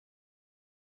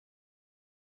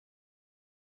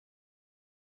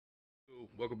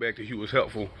Welcome back to Hugh is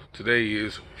Helpful. Today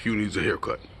is Hugh needs a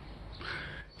haircut.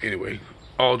 Anyway,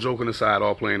 all joking aside,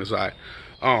 all playing aside,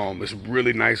 it's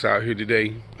really nice out here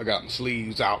today. I got my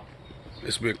sleeves out.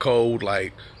 It's been cold,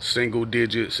 like single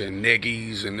digits and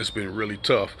neggies, and it's been really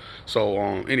tough. So,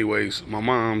 anyways, my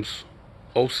mom's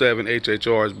 '07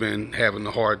 HHR has been having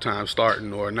a hard time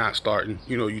starting or not starting.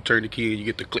 You know, you turn the key and you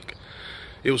get the click.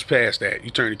 It was past that. You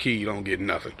turn the key, you don't get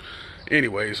nothing.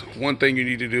 Anyways, one thing you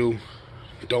need to do: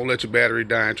 don't let your battery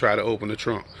die and try to open the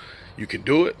trunk. You can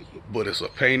do it, but it's a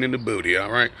pain in the booty,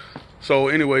 all right? So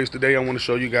anyways, today I want to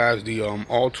show you guys the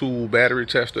Autool battery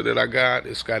tester that I got.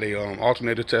 It's got a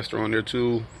alternator tester on there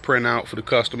too. Print out for the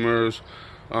customers.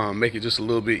 Make it just a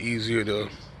little bit easier to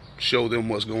show them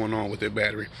what's going on with their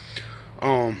battery.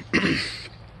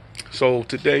 So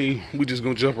today we just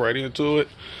gonna jump right into it.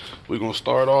 We're gonna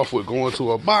start off with going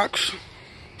to a box.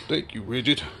 Thank you,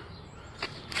 Rigid.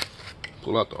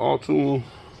 Pull out the Autool.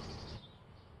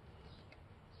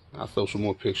 I'll throw some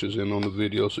more pictures in on the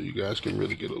video so you guys can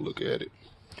really get a look at it.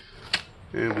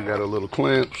 And we got our little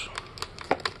clamps.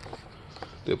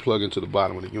 They'll plug into the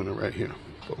bottom of the unit right here.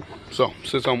 So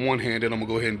since I'm one-handed, I'm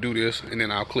gonna go ahead and do this, and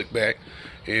then I'll click back.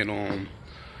 And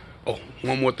oh,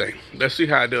 one more thing. Let's see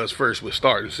how it does first with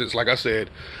starting. Since, like I said,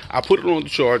 I put it on the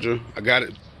charger. I got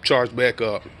it charged back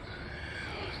up.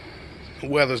 The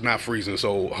weather's not freezing,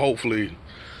 so hopefully.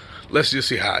 Let's just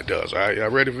see how it does. All right, y'all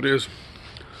ready for this?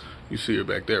 You see her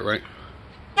back there, right?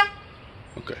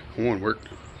 Okay, horn worked.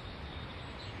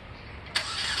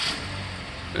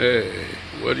 Hey,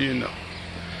 what do you know?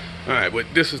 All right, but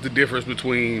this is the difference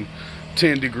between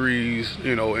 10 degrees,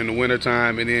 you know, in the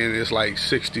wintertime, and then it's like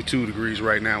 62 degrees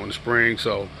right now in the spring,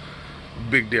 so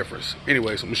big difference.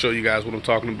 Anyways, I'm gonna show you guys what I'm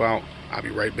talking about. I'll be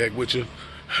right back with you.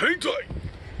 Hang tight.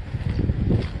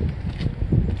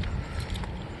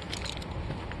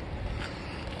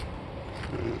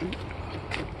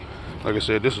 Like I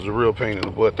said, this is a real pain in the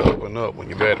butt to open up when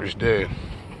your battery's dead.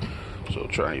 So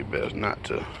try your best not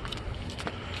to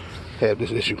have this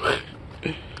issue.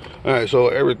 Alright, so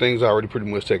everything's already pretty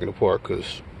much taken apart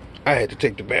because I had to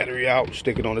take the battery out,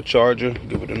 stick it on the charger,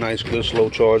 give it a nice good slow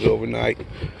charge overnight,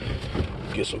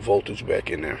 get some voltage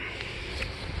back in there.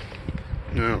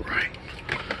 Alright.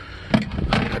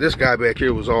 Now this guy back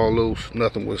here was all loose.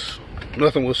 Nothing was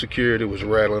secured. It was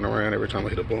rattling around every time I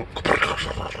hit a bump.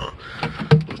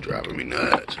 It was driving me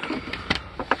nuts.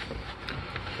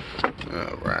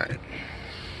 All right.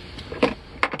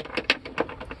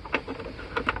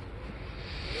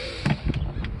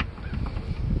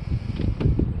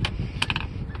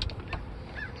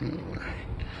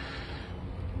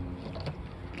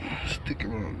 Stick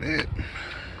around that.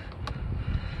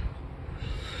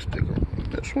 Stick around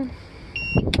this one.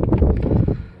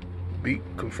 Beep,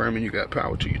 confirming you got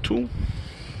power to your tool.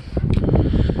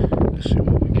 Let's see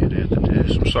what we get after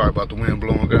this. I'm sorry about the wind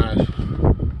blowing, guys.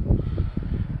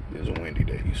 It's a windy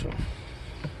day, so.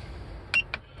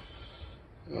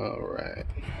 Alright.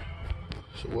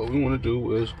 So what we want to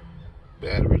do is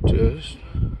battery test.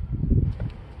 And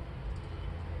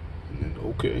then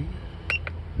okay.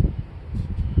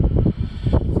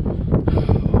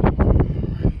 Alright.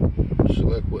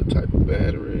 Select what type of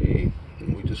battery.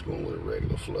 And we just going with a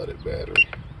regular flooded battery.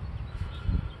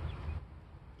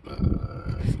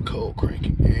 Cold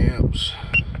cranking amps,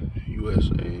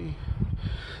 USA.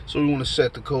 So we want to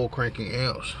set the cold cranking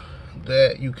amps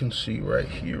that you can see right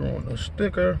here on the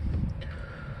sticker.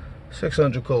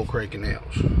 600 cold cranking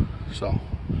amps. So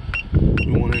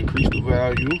we want to increase the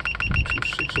value to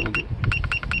 600.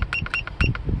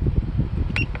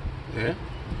 Yeah.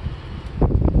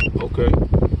 Okay.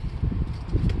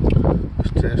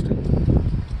 Let's test it.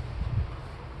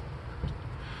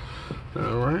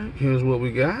 Alright, here's what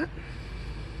we got.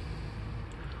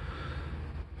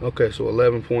 Okay, so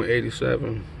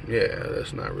 11.87. Yeah,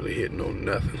 that's not really hitting on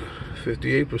nothing.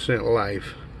 58%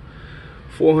 life.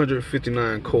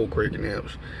 459 cold cranking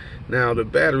amps. Now, the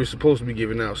battery's supposed to be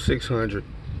giving out 600.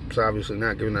 It's obviously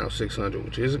not giving out 600,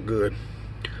 which isn't good.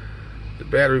 The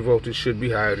battery voltage should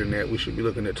be higher than that. We should be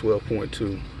looking at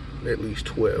 12.2, at least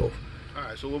 12.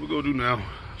 Alright, so what we're going to do now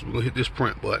is we're going to hit this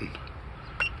print button.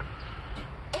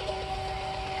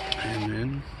 And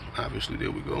then, obviously, there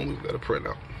we go. We've got a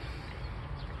printout.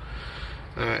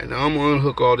 Alright, now I'm going to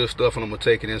unhook all this stuff and I'm going to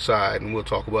take it inside and we'll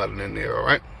talk about it in there,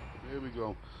 alright? There we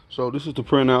go. So this is the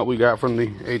printout we got from the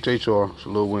HHR. It's a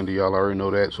little windy, y'all already know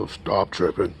that, so stop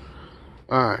tripping.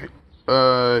 Alright,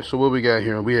 so what we got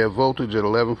here? We have voltage at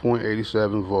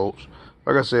 11.87 volts.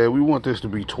 Like I said, we want this to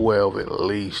be 12 at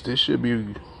least. This should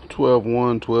be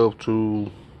 12.1, 12.2,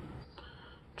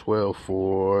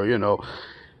 12.4, you know.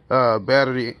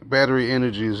 Battery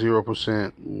energy is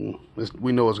 0%.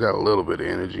 We know it's got a little bit of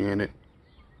energy in it.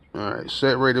 Alright,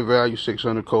 set rated value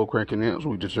 600 cold cranking amps.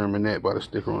 We determined that by the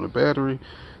sticker on the battery.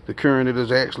 The current it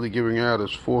is actually giving out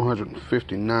is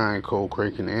 459 cold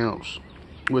cranking amps,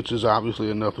 which is obviously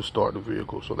enough to start the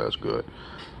vehicle, so that's good.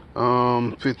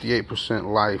 58%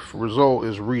 life. Result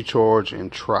is recharge and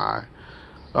try.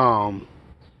 The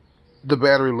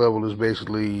battery level is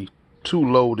basically too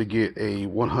low to get a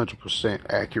 100%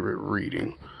 accurate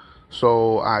reading.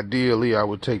 So ideally, I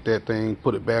would take that thing,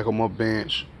 put it back on my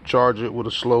bench, charge it with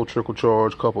a slow trickle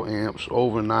charge, couple amps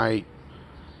overnight,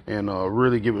 and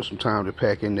really give it some time to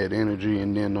pack in that energy,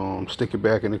 and then stick it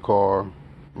back in the car,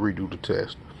 redo the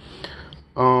test.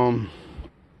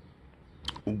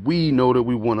 We know that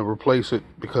we want to replace it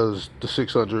because the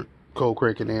 600 cold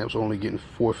cranking amps only getting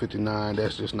 459.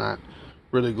 That's just not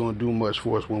really going to do much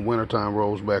for us when wintertime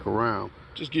rolls back around.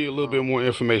 Just give you a little bit more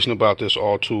information about this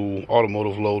Autool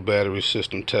Automotive Load Battery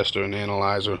System Tester and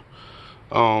Analyzer.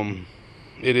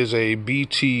 It is a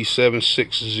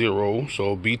BT-760,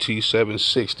 so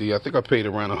BT-760. I think I paid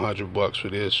around $100 for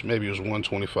this. Maybe it was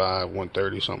 $125,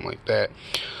 $130, something like that.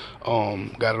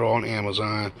 Got it all on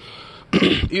Amazon.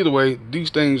 Either way, these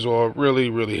things are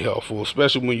really helpful,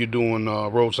 especially when you're doing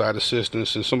roadside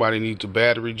assistance and somebody needs a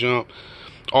battery jump.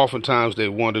 Oftentimes they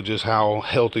wonder just how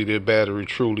healthy their battery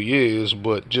truly is,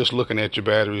 but just looking at your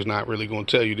battery is not really going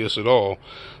to tell you this at all.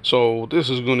 So this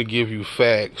is going to give you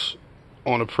facts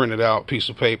on a printed out piece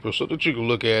of paper so that you can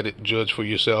look at it, judge for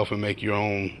yourself, and make your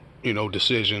own,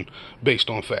 decision based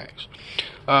on facts.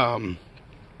 I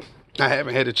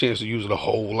haven't had a chance to use it a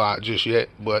whole lot just yet,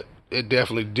 but it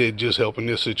definitely did just help in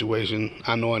this situation.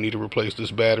 I know I need to replace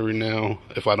this battery now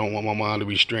if I don't want my mom to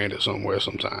be stranded somewhere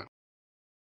sometime.